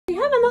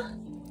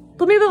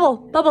Blow me a bubble.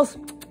 Bubbles.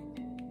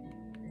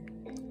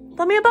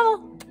 Blow me a bubble.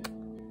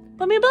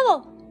 Blow me a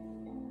bubble.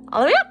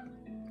 All the way up.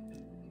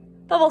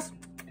 Bubbles.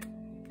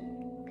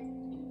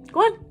 Go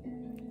on.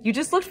 You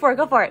just looked for it.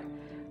 Go for it.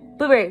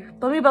 Blueberry.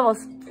 Blow me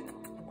bubbles.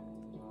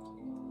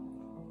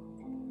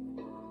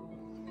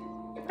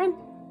 Fine.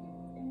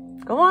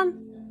 Go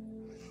on.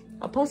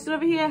 I'll post it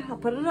over here. I'll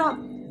put it up.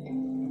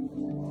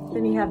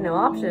 Then you have no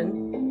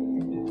option.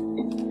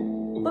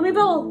 Blow me a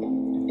bubble.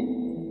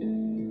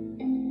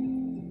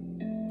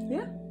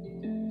 Yeah.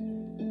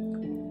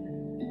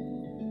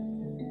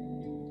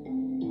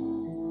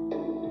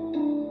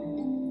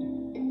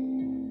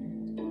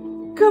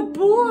 Good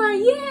boy,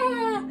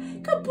 yeah!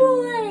 Good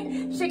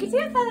boy! Shake your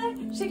tail feather,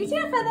 shake your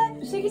tail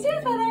feather, shake your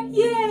tail feather,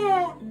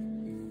 yeah!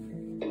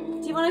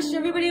 Do you want to show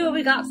everybody what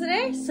we got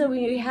today? So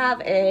we have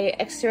a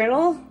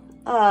external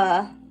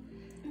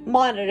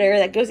monitor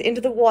that goes into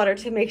the water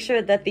to make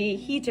sure that the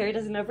heater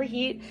doesn't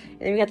overheat. And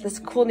then we got this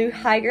cool new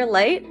Hygger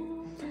light.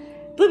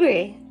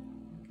 Blueberry,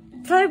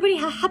 tell everybody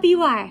how happy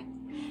you are.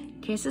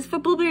 Kisses for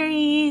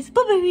blueberries,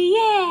 blueberry,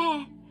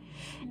 yeah!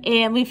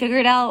 And we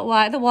figured out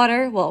why the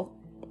water, well,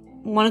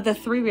 one of the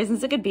 3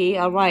 reasons it could be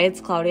why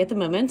it's cloudy at the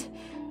moment.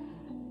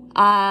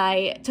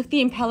 I took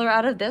the impeller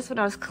out of this when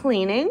I was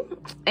cleaning,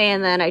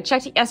 and then I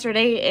checked it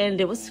yesterday and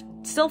it was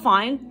still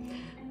fine.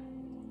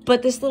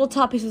 But this little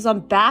top piece was on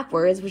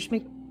backwards, which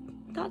made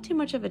not too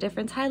much of a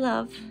difference. Hi,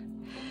 love.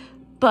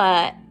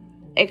 But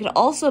it could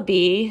also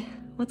be,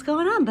 what's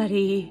going on,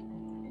 buddy?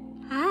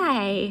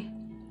 Hi.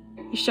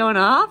 You showing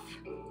off?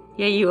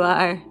 Yeah, you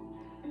are.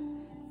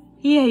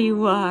 Yeah,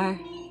 you are.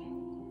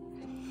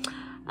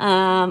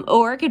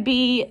 Or it could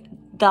be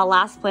the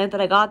last plant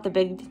that I got, the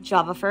big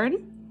Java fern.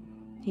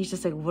 He's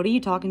just like, what are you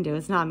talking to?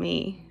 It's not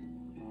me.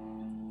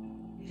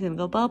 He's gonna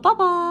go, blow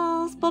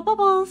bubbles, blow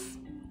bubbles.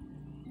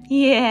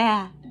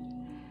 Yeah.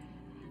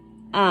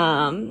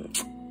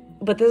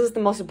 But this is the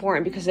most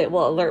important because it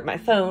will alert my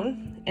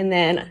phone. And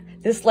then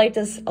this light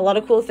does a lot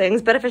of cool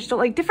things. Benefish don't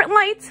like different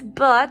lights,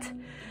 but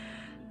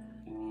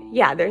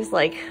yeah, there's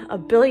like a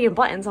billion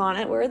buttons on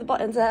it. Where are the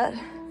buttons at?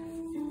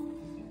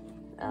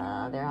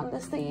 They're on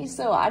this thingy.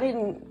 So I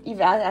didn't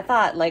even, I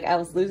thought like I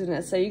was losing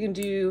it. So you can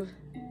do,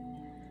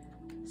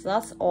 so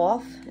that's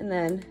off, and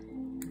then,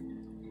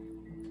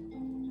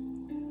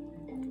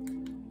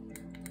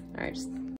 all right, just